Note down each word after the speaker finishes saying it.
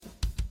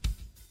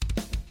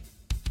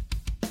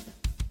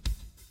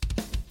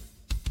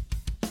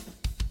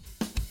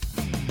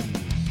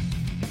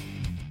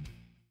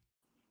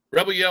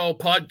WPIAL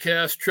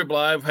Podcast, Trib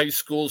Live High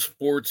School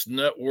Sports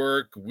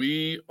Network.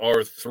 We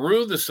are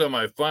through the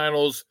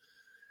semifinals,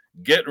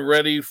 getting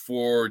ready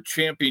for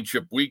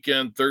championship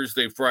weekend,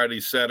 Thursday, Friday,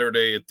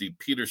 Saturday at the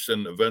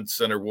Peterson Event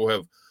Center. We'll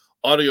have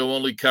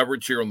audio-only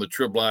coverage here on the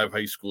Trib Live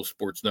High School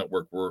Sports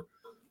Network. We're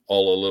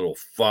all a little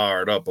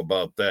fired up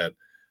about that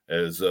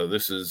as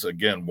this is,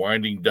 again,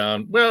 winding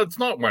down. Well, it's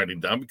not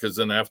winding down because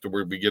then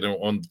afterward we get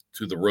on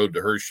to the road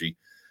to Hershey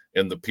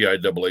in the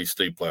PIAA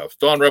State Playoffs.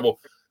 Dawn Rebel,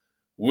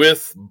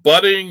 with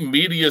budding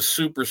media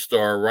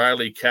superstar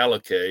Rylee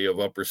Kalocay of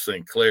Upper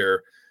St.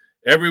 Clair.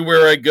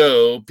 Everywhere I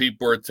go,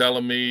 people are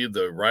telling me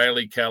the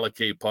Rylee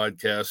Kalocay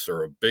podcasts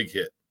are a big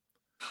hit.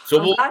 So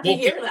I'm glad to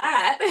hear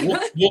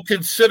that. we'll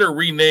consider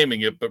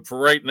renaming it, but for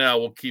right now,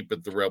 we'll keep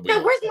it the Rebel Yeah,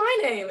 Yell. where's my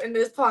name in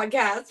this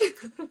podcast?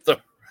 the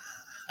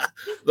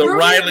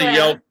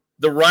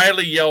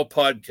Rylee Yell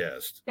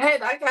podcast. Hey,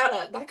 that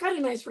got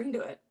a nice ring to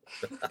it.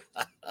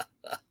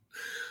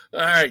 All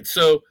right,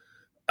 so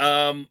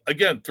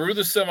again, through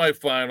the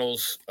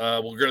semifinals,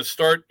 we're going to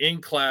start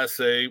in Class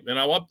A, and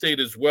I'll update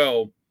as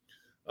well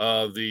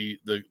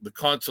the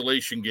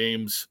consolation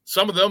games.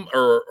 Some of them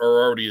are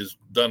already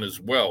done as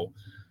well.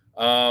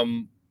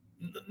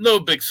 No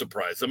big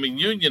surprise. I mean,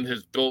 Union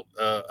has built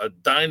a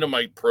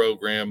dynamite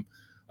program.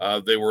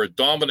 They were a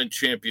dominant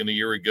champion a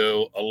year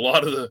ago. A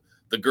lot of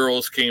the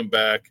girls came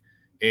back,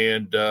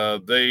 and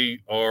they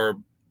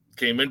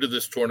came into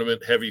this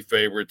tournament heavy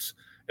favorites,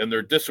 and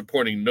they're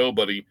disappointing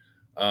nobody.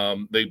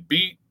 They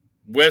beat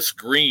West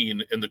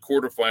Green in the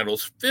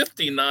quarterfinals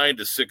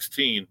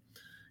 59-16.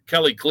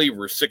 Kelly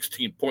Cleaver,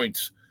 16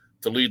 points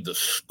to lead the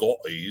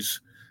Scotties.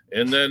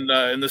 And then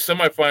in the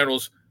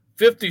semifinals,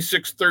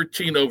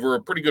 56-13 over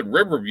a pretty good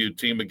Riverview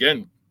team.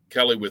 Again,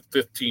 Kelly with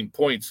 15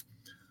 points.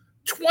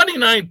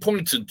 29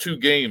 points in two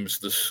games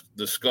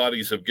the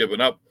Scotties have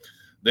given up.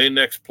 They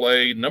next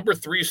play number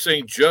 3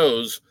 St.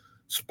 Joe's.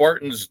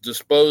 Spartans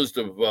disposed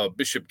of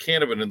Bishop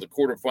Canavan in the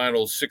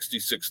quarterfinals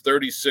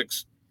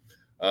 66-36.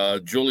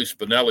 Julie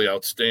Spinelli,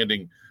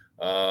 outstanding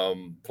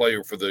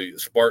player for the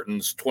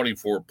Spartans,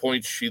 24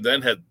 points. She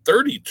then had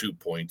 32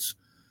 points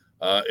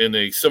in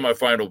a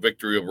semifinal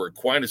victory over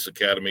Aquinas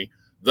Academy,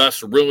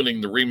 thus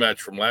ruining the rematch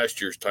from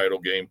last year's title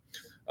game.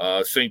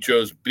 St.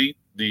 Joe's beat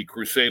the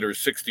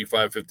Crusaders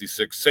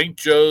 65-56. St.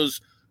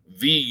 Joe's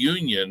v.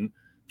 Union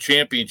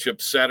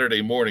championship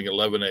Saturday morning,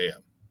 11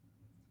 a.m.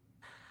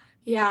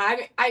 Yeah,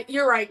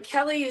 you're right.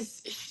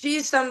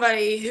 She's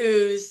somebody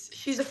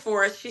she's a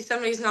force. She's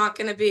somebody she's not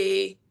going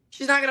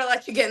to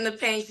let you get in the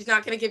paint. She's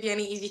not going to give you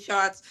any easy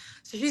shots.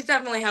 So she's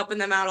definitely helping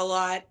them out a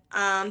lot.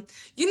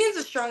 Union's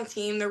a strong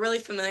team. They're really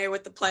familiar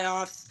with the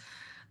playoffs.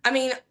 I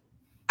mean,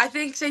 I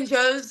think St.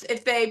 Joe's,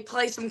 if they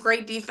play some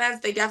great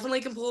defense, they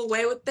definitely can pull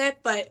away with it.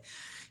 But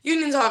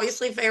Union's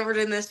obviously favored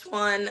in this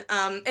one,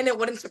 and it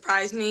wouldn't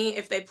surprise me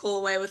if they pull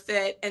away with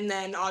it. And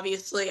then,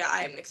 obviously,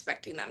 I'm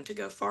expecting them to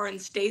go far in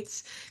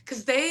states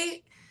because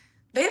they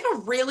have a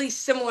really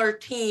similar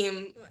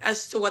team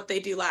as to what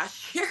they do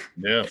last year.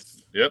 Yeah,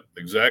 yep,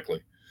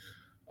 exactly.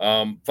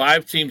 5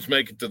 teams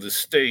make it to the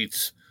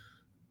states.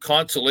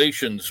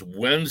 Consolations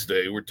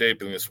Wednesday. We're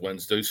taping this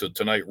Wednesday, so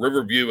tonight,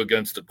 Riverview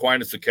against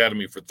Aquinas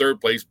Academy for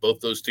third place. Both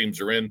those teams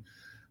are in.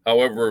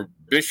 However,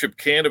 Bishop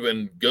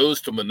Canavan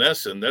goes to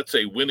Monessen. That's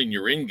a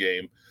win-in-your-in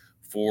game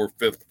for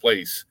 5th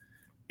place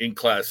in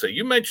Class A.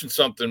 You mentioned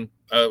something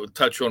I would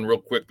touch on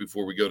real quick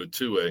before we go to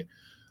 2A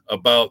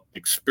about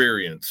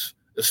experience,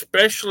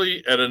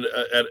 especially at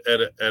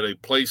a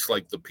place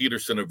like the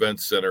Peterson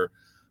Event Center.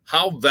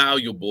 How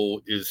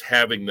valuable is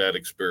having that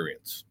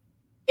experience?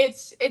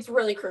 It's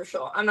really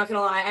crucial. I'm not going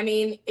to lie. I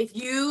mean, if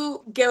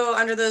you go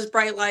under those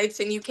bright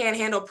lights and you can't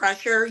handle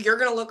pressure, you're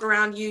going to look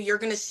around you. You're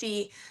going to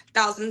see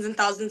thousands and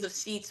thousands of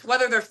seats,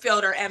 whether they're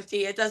filled or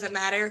empty. It doesn't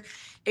matter.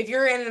 If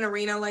you're in an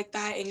arena like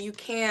that and you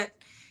can't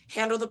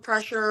handle the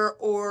pressure,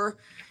 or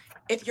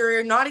if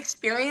you're not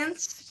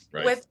experienced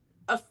with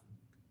a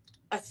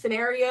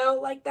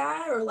scenario like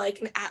that or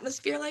like an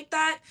atmosphere like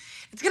that,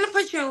 it's going to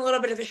put you in a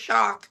little bit of a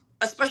shock,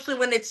 especially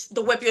when it's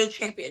the WPIAL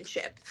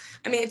Championship.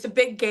 I mean, it's a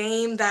big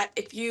game that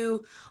if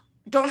you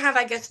don't have,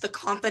 I guess, the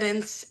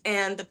confidence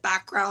and the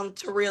background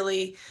to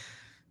really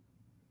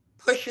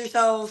push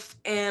yourself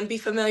and be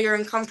familiar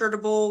and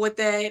comfortable with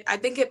it, I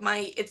think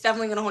it's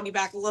definitely going to hold you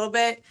back a little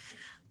bit.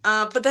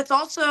 But that's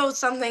also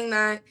something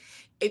that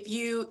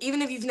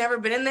even if you've never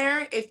been in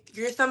there, if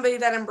you're somebody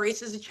that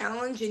embraces a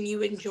challenge and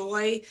you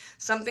enjoy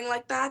something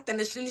like that, then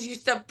as soon as you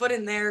step foot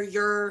in there,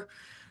 your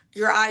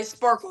eyes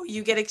sparkle,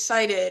 you get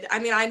excited. I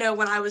mean, I know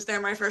when I was there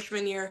my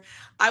freshman year,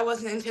 I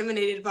wasn't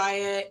intimidated by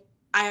it.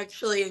 I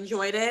actually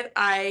enjoyed it.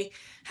 I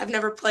have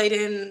never played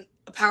in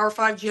a Power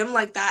 5 gym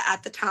like that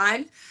at the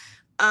time.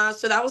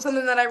 So that was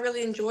something that I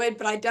really enjoyed,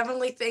 but I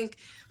definitely think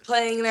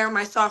playing there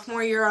my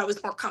sophomore year, I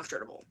was more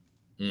comfortable.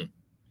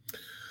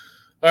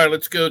 All right,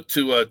 let's go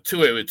to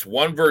 2A. It's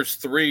 1 versus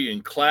 3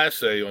 in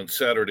Class A on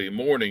Saturday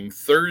morning.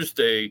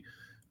 Thursday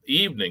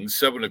evening,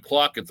 7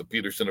 o'clock at the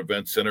Peterson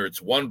Event Center.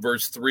 It's 1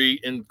 versus 3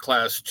 in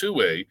Class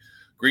 2A.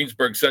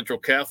 Greensburg Central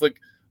Catholic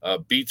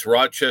beats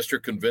Rochester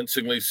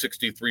convincingly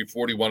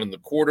 63-41 in the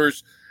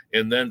quarters.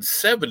 And then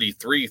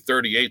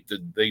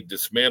 73-38, they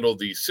dismantled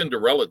the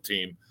Cinderella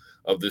team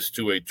of this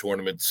 2A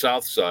tournament,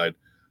 Southside.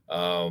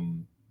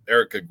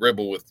 Erica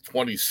Gribble with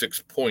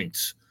 26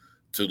 points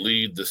to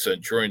lead the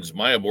Centurions.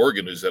 Maya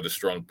Morgan, who's had a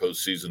strong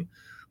postseason,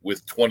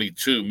 with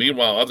 22.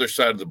 Meanwhile, other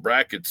side of the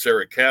bracket,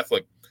 Sarah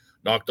Catholic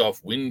knocked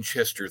off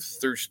Winchester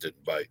Thurston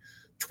by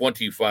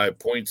 25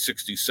 points,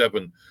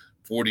 67-42.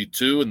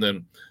 And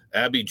then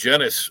Abby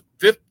Jennis,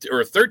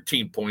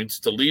 13 points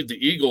to lead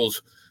the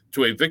Eagles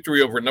to a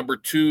victory over number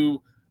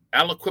 2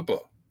 Aliquippa.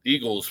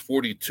 Eagles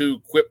 42,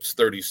 Quips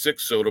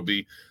 36. So it'll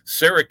be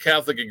Sarah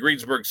Catholic and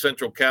Greensburg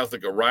Central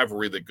Catholic, a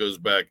rivalry that goes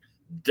back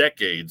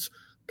decades,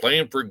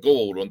 playing for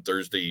gold on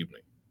Thursday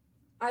evening.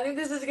 I think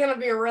this is going to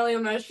be a really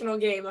emotional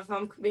game, if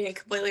I'm being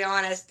completely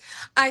honest.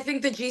 I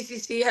think the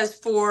GCC has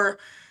 4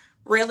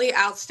 really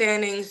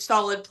outstanding,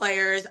 solid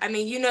players. I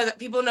mean, you know that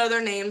people know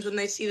their names when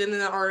they see them in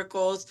the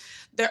articles.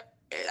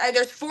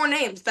 There's 4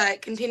 names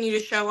that continue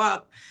to show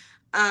up.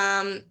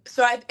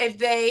 So if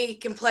they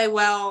can play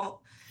well,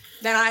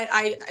 then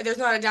I there's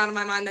not a doubt in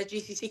my mind that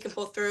GCC can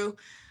pull through.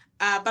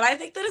 But I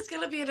think that it's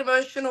going to be an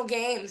emotional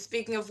game.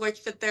 Speaking of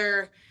which, that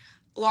they're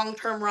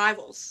long-term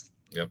rivals.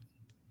 Yep.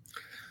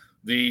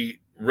 The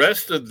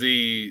rest of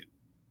the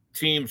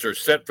teams are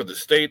set for the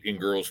state in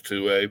girls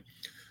 2A.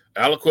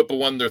 Aliquippa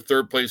won their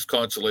third-place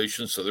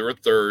consolation, so they're a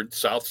third.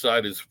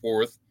 Southside is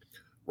 4th.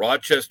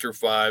 Rochester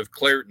 5,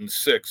 Clairton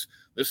 6.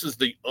 This is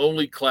the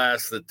only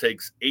class that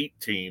takes 8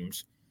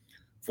 teams.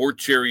 Fort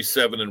Cherry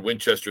 7 and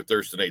Winchester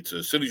Thurston 8. So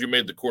as soon as you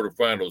made the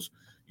quarterfinals,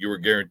 you were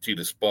guaranteed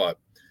a spot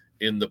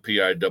in the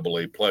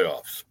PIAA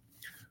playoffs.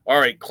 All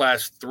right,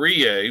 Class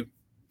 3A,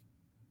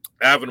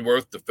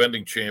 Avonworth,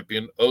 defending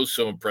champion. Oh,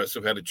 so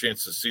impressive. Had a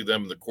chance to see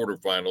them in the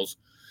quarterfinals.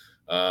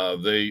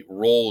 They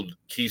rolled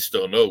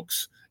Keystone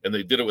Oaks, and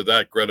they did it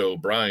without Greta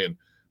O'Brien.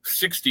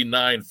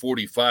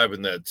 69-45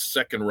 in that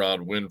second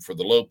round win for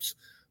the Lopes.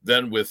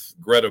 Then with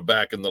Greta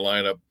back in the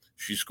lineup,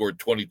 she scored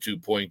 22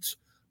 points.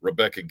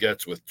 Rebecca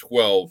Getz with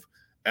 12.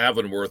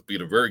 Avonworth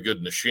beat a very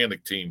good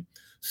Neshannock team,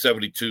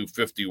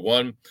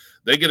 72-51.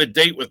 They get a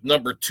date with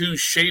number 2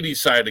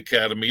 Shadyside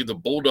Academy. The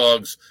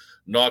Bulldogs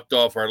knocked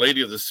off Our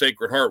Lady of the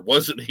Sacred Heart.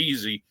 Wasn't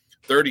easy,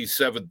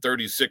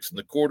 37-36 in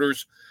the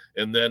quarters.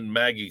 And then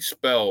Maggie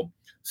Spell,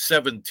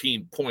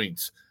 17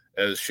 points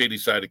as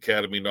Shadyside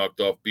Academy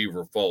knocked off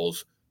Beaver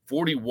Falls,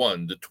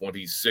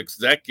 41-26.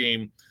 That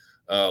game,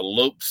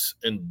 Lopes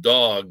and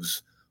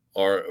Dogs,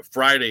 are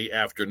Friday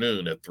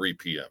afternoon at 3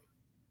 p.m.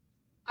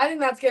 I think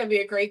that's going to be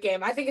a great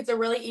game. I think it's a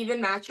really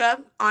even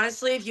matchup.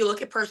 Honestly, if you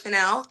look at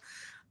personnel,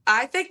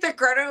 I think that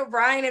Greta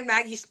O'Brien and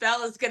Maggie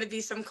Spell is going to be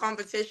some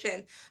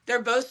competition.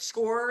 They're both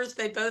scorers.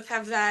 They both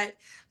have that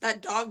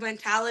dog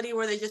mentality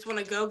where they just want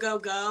to go, go,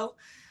 go.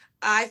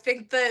 I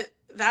think that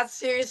that's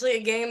seriously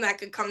a game that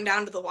could come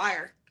down to the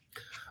wire.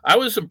 I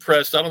was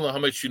impressed. I don't know how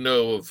much you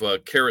know of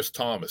Karis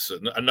Thomas,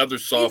 another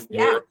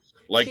sophomore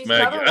like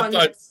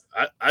Maggie.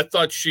 I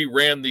thought she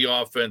ran the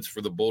offense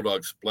for the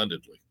Bulldogs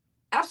splendidly.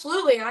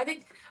 Absolutely. And I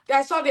think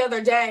I saw the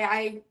other day,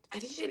 I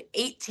think she had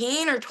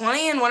 18 or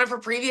 20 in one of her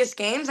previous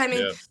games. I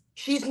mean,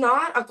 she's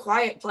not a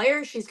quiet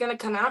player. She's going to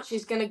come out.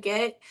 She's going to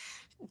get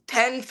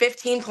 10,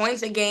 15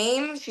 points a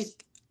game. She's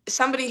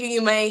somebody who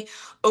you may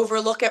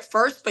overlook at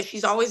first, but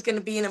she's always going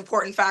to be an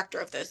important factor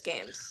of those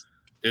games.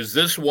 Is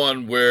this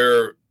one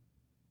where,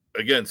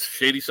 again,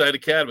 Shadyside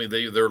Academy,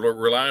 they're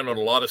relying on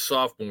a lot of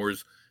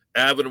sophomores.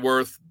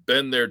 Avonworth,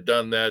 been there,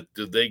 done that.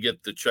 Do they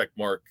get the check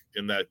mark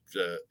in that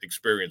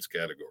experience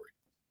category?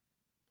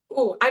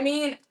 Oh, I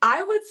mean,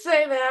 I would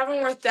say that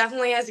Avonworth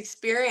definitely has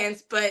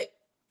experience, but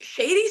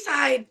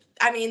Shadyside,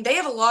 I mean, they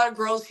have a lot of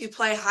girls who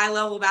play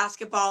high-level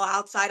basketball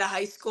outside of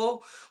high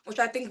school, which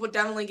I think would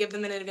definitely give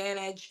them an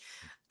advantage.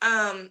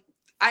 I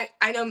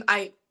know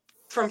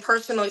from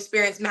personal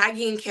experience,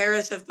 Maggie and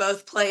Karis have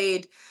both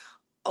played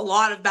a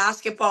lot of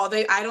basketball.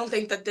 I don't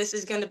think that this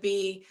is going to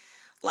be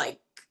like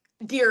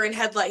deer in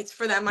headlights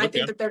for them. I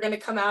think that they're going to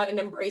come out and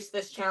embrace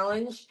this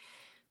challenge.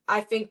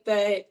 I think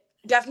that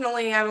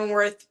definitely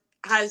Avonworth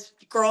has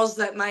girls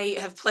that might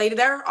have played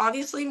there,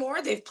 obviously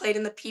more. They've played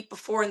in the Peep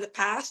before in the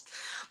past.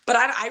 But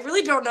I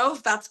really don't know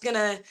if that's going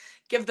to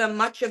give them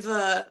much of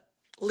a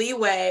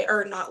leeway,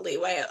 or not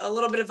leeway, a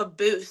little bit of a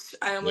boost,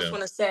 I almost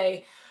want to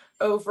say,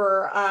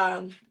 over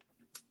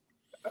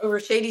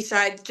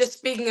Shadyside. Just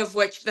speaking of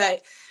which,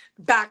 that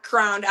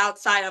background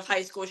outside of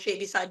high school,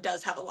 Shadyside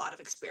does have a lot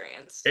of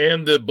experience.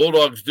 And the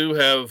Bulldogs do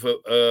have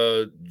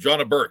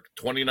Jonna Burke,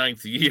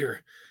 29th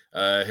year.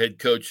 Head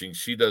coaching.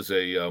 She does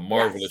a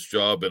marvelous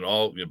job in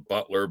all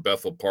Butler,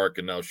 Bethel Park,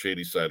 and now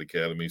Shadyside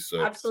Academy. So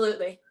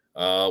absolutely,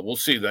 we'll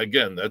see.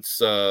 Again, that's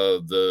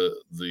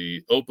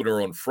the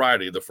opener on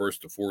Friday, the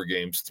first of 4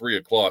 games,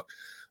 3:00.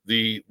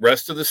 The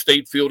rest of the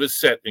state field is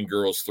set in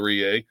girls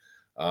 3A.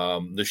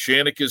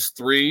 Neshannock is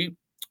 3,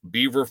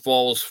 Beaver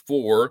Falls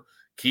 4,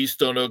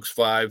 Keystone Oaks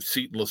 5,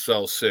 Seton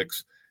LaSalle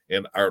 6,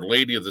 and Our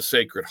Lady of the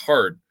Sacred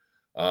Heart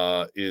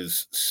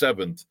is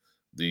 7th.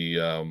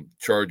 The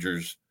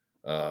Chargers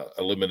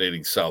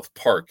eliminating South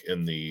Park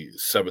in the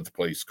 7th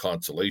place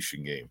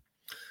consolation game.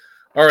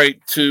 All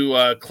right,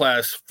 to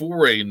Class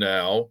 4A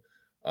now,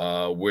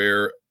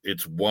 where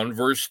it's 1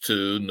 versus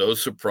 2. No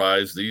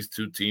surprise, these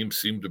two teams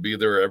seem to be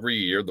there every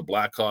year. The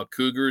Blackhawk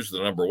Cougars,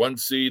 the number 1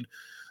 seed,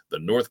 the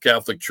North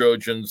Catholic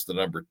Trojans, the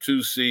number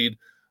 2 seed.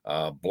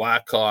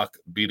 Blackhawk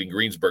beating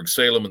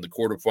Greensburg-Salem in the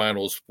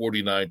quarterfinals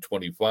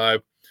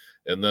 49-25.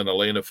 And then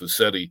Elena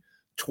Facchetti,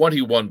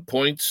 21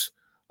 points.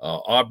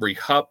 Aubrey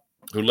Hupp,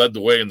 who led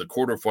the way in the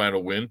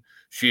quarterfinal win,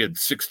 she had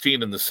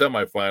 16 in the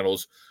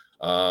semifinals.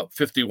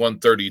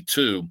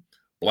 51-32,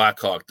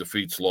 Blackhawk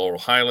defeats Laurel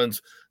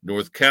Highlands.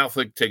 North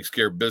Catholic takes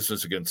care of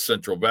business against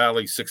Central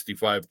Valley,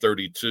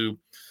 65-32.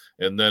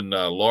 And then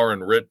Lauren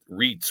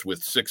Reitz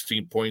with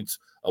 16 points.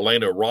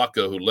 Elena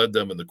Rocca, who led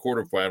them in the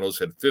quarterfinals,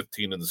 had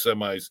 15 in the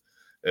semis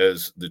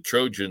as the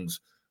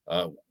Trojans.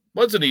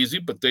 Wasn't easy,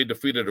 but they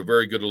defeated a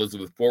very good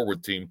Elizabeth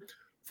Forward team,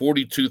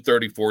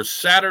 42-34.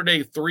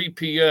 Saturday, 3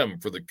 p.m.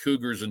 for the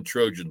Cougars and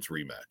Trojans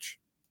rematch.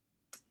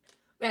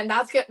 Man,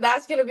 that's good.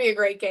 That's going to be a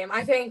great game.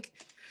 I think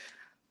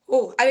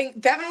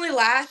definitely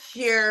last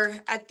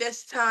year at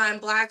this time,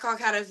 Blackhawk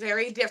had a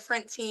very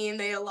different team.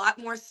 They had a lot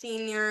more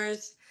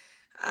seniors.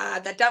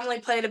 That definitely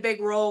played a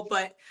big role.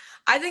 But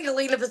I think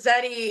Elena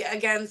Facchetti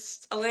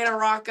against Elena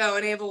Rocco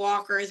and Ava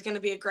Walker is going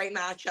to be a great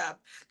matchup.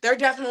 They're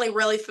definitely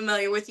really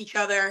familiar with each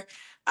other.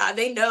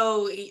 They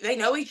know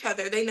each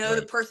other. They know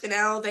the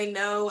personnel. They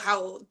know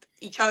how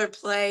each other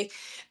play.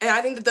 And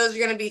I think that those are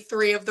going to be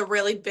 3 of the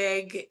really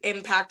big,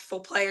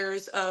 impactful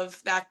players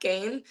of that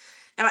game.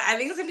 And I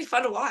think it's going to be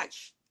fun to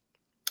watch.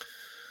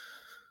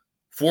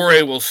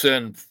 4A will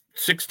send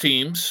 6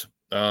 teams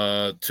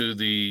to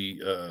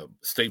the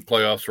state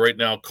playoffs. Right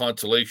now,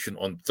 consolation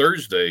on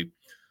Thursday.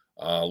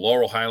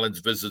 Laurel Highlands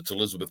visits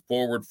Elizabeth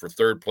Forward for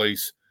 3rd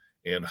place,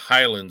 and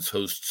Highlands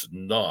hosts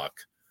Knock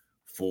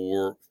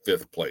for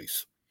 5th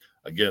place.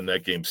 Again,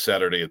 that game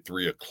Saturday at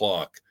 3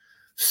 o'clock.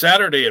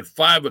 Saturday at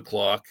 5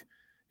 o'clock,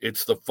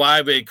 it's the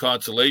 5A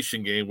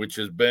consolation game, which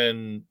has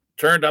been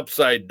turned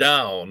upside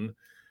down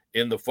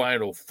in the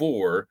Final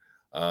Four.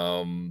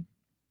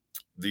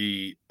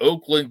 The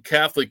Oakland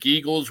Catholic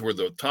Eagles were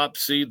the top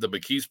seed, the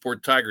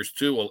McKeesport Tigers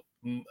too.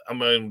 I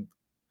mean,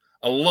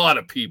 a lot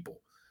of people,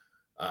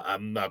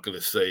 I'm not going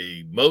to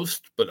say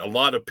most, but a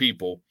lot of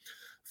people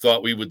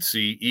thought we would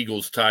see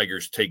Eagles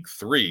Tigers take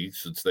 3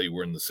 since they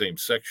were in the same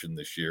section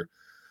this year.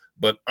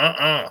 But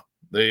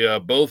they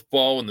both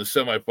fall in the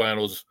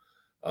semifinals.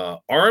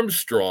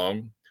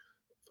 Armstrong,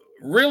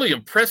 really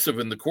impressive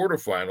in the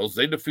quarterfinals.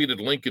 They defeated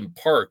Lincoln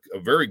Park, a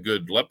very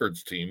good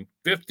Leopards team,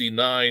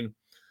 59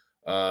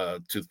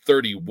 to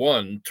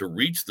 31 to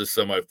reach the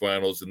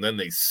semifinals, and then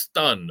they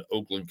stunned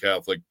Oakland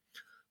Catholic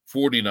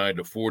 49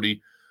 to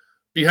 40.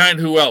 Behind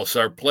who else?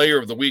 Our player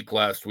of the week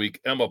last week,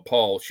 Emma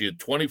Paul. She had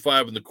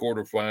 25 in the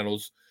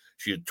quarterfinals.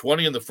 She had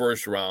 20 in the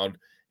first round,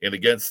 and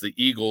against the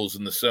Eagles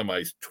in the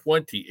semis,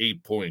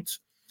 28 points.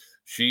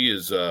 She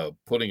is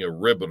putting a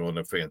ribbon on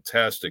a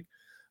fantastic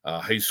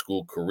high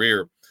school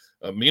career.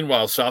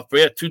 Meanwhile, South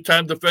Fayette,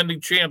 2-time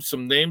defending champs.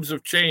 Some names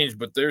have changed,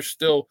 but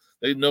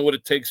they know what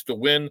it takes to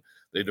win.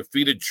 They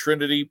defeated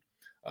Trinity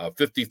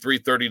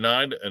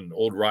 53-39, an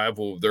old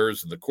rival of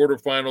theirs in the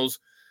quarterfinals.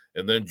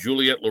 And then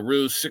Juliette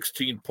LaRue,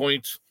 16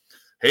 points.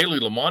 Haley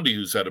Lamonde,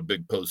 who's had a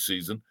big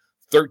postseason,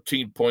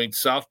 13 points.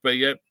 South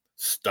Fayette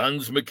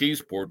stuns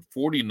McKeesport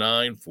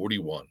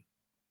 49-41.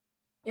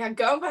 Yeah,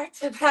 going back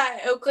to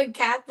that Oakland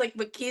Catholic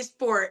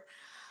McKeesport.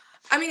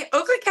 I mean,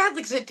 Oakland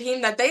Catholic's a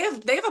team that they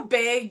have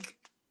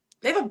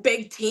a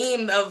big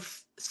team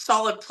of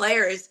solid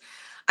players.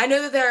 I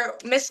know that they're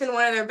missing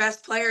one of their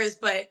best players,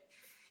 but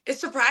it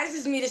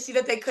surprises me to see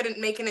that they couldn't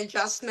make an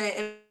adjustment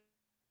in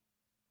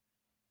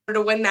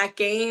order to win that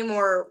game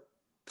or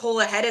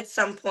pull ahead at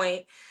some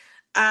point.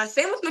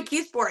 Same with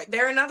McKeesport.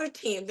 They're another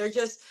team. They're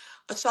just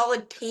a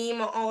solid team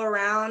all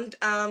around.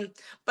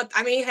 But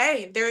I mean,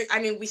 hey,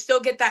 we still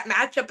get that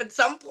matchup at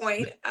some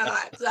point.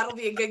 So that'll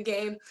be a good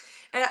game.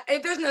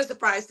 And there's no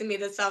surprise to me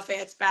that South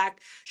Fayette's back.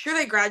 Sure,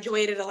 they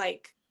graduated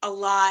like a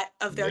lot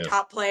of their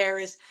top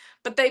players,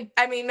 but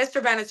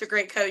Mr. Bennett's a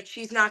great coach.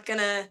 He's not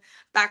gonna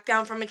back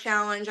down from a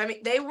challenge. I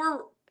mean, they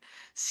were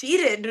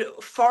seated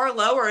far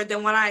lower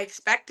than what I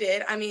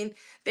expected. I mean,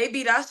 they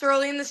beat us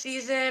early in the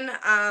season.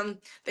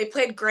 They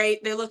played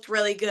great. They looked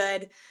really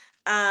good.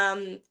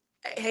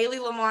 Haley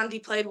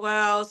Lamonde played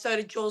well. So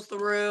did Jules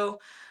LaRue.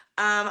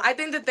 I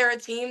think that they're a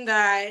team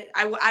that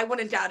I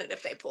wouldn't doubt it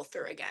if they pull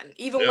through again,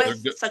 even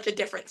with such a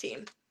different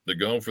team. They're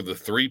going for the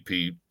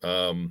 3-peat.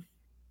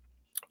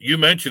 You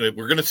mentioned it.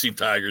 We're going to see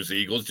Tigers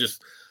Eagles,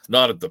 just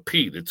not at the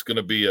Pete. It's going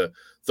to be a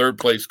 3rd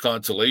place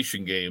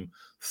consolation game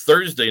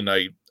Thursday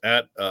night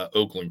at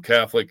Oakland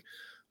Catholic.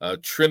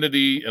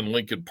 Trinity and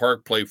Lincoln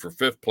Park play for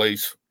 5th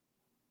place.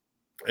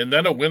 And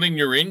then a winning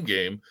your in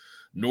game,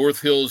 North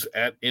Hills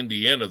at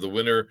Indiana. The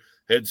winner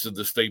heads to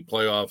the state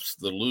playoffs.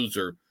 The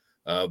loser,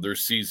 their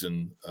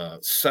season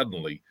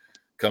suddenly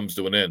comes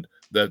to an end.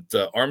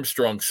 That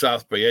Armstrong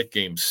South Fayette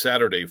game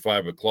Saturday,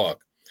 5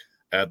 o'clock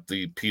at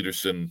the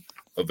Peterson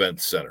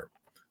Event Center.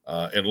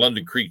 And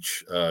London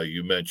Creech,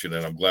 you mentioned,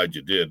 and I'm glad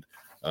you did.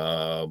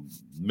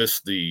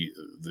 Missed the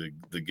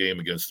game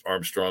against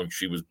Armstrong.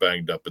 She was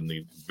banged up in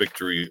the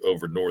victory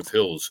over North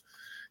Hills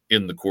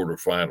in the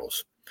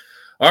quarterfinals.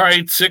 All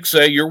right,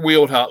 6A, your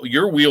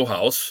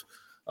wheelhouse.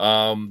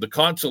 The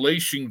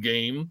consolation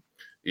game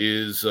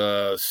is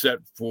set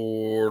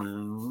for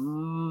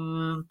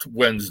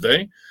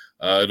Wednesday.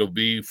 It'll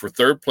be for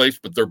third place,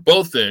 but they're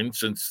both in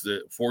since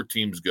the 4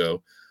 teams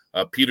go.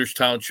 Peters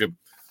Township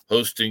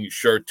hosting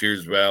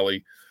Chartiers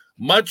Valley.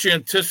 Much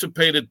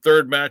anticipated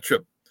third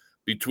matchup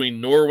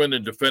between Norwin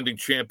and defending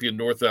champion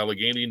North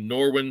Allegheny.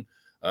 Norwin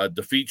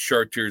defeats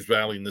Chartiers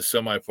Valley in the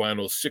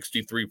semifinals,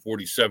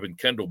 63-47.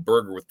 Kendall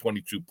Berger with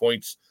 22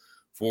 points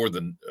for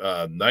the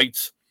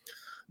Knights.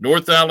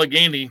 North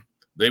Allegheny,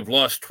 they've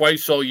lost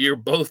twice all year,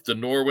 both to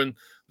Norwin.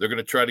 They're going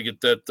to try to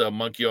get that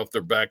monkey off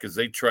their back as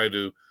they try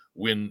to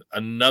win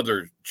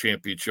another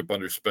championship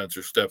under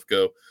Spencer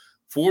Stefko.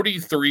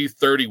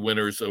 43-30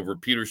 winners over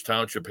Peters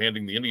Township,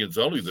 handing the Indians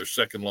only their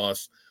second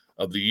loss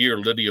of the year.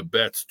 Lydia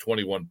Betts,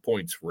 21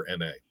 points for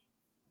NA.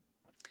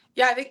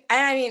 Yeah,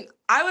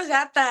 I was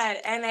at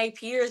that NA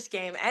Peters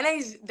game.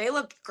 They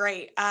looked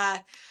great.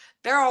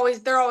 They're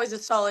always a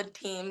solid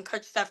team.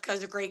 Coach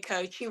Stefko's a great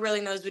coach. He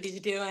really knows what he's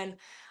doing.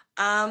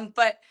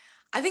 But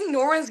I think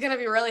Norwin's going to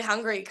be really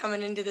hungry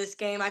coming into this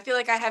game. I feel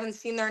like I haven't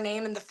seen their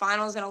name in the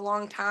finals in a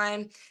long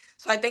time.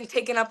 So I think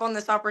taking up on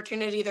this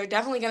opportunity, they're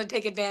definitely going to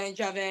take advantage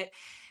of it.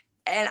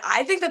 And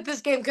I think that this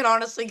game could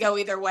honestly go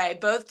either way.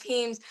 Both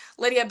teams,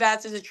 Lydia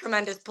Betts is a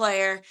tremendous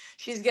player.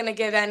 She's going to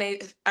give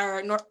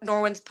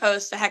Norwin's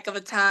post a heck of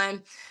a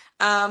time.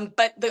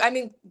 But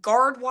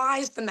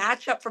guard-wise, the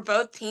matchup for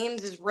both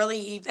teams is really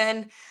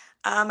even.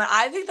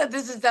 I think that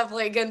this is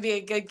definitely going to be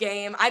a good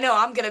game. I know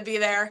I'm going to be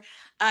there.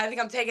 I think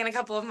I'm taking a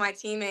couple of my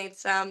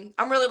teammates. I'm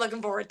really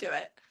looking forward to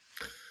it.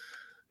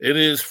 It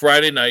is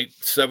Friday night,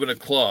 7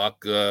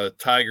 o'clock,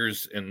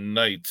 Tigers and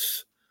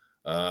Knights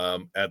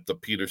at the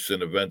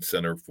Peterson Event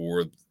Center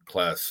for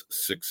Class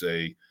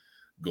 6A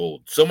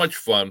Gold. So much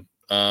fun.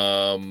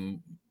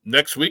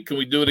 Next week, can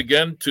we do it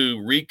again to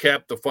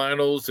recap the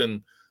finals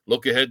and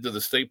look ahead to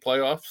the state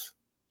playoffs?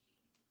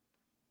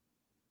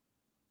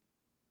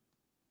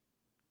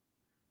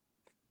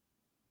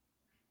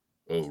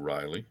 Oh,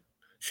 Rylee.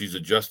 She's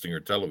adjusting her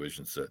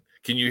television set.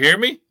 Can you hear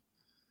me?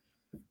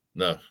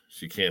 No,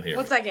 she can't hear me.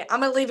 1 second. I'm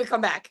going to leave and come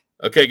back.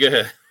 Okay, go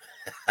ahead.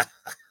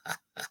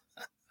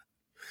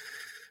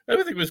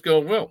 Everything was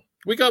going well.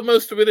 We got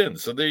most of it in,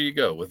 so there you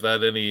go,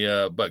 without any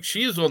bugs.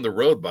 She is on the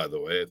road, by the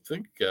way. I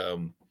think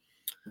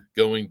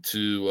going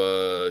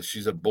to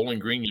she's at Bowling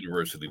Green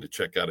University to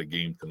check out a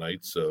game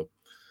tonight. So,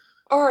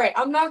 all right,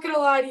 I'm not gonna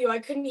lie to you. I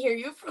couldn't hear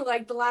you for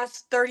like the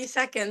last 30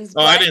 seconds.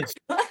 Oh,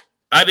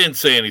 I didn't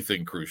say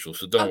anything crucial,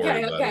 so don't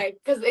worry about it. Okay,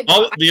 because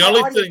the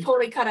only thing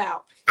totally cut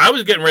out. I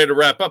was getting ready to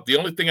wrap up. The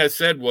only thing I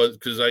said was,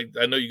 because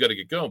I know you got to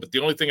get going, but the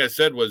only thing I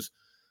said was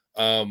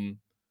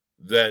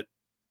that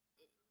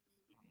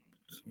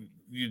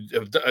you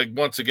have,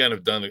 once again,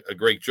 have done a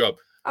great job.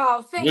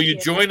 Oh, thank you. Will you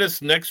join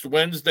us next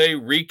Wednesday,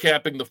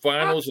 recapping the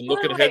finals and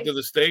looking ahead to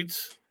the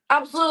states?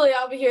 Absolutely.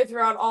 I'll be here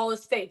throughout all the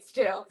states,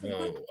 too.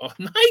 Oh,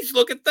 nice.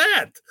 Look at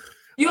that.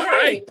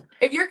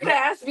 If you're going to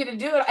ask me to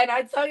do it, and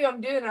I tell you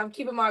I'm doing it, I'm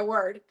keeping my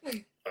word.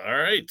 All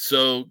right.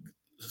 So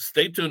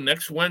stay tuned.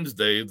 Next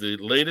Wednesday, the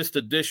latest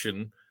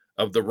edition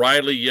of the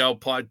Rylee Yell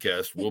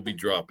podcast will be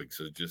dropping.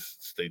 So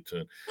just stay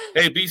tuned.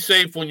 Hey, be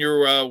safe when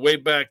you're way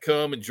back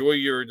home. Enjoy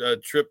your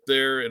trip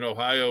there in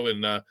Ohio,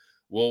 and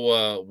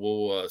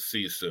we'll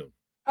see you soon.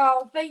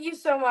 Oh, thank you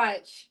so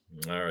much.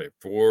 All right.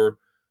 For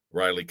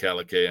Rylee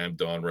Kalocay, I'm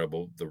Don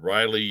Rebel, the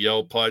Rylee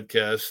Yell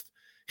podcast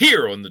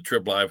here on the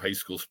Trib Live High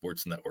School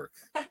Sports Network.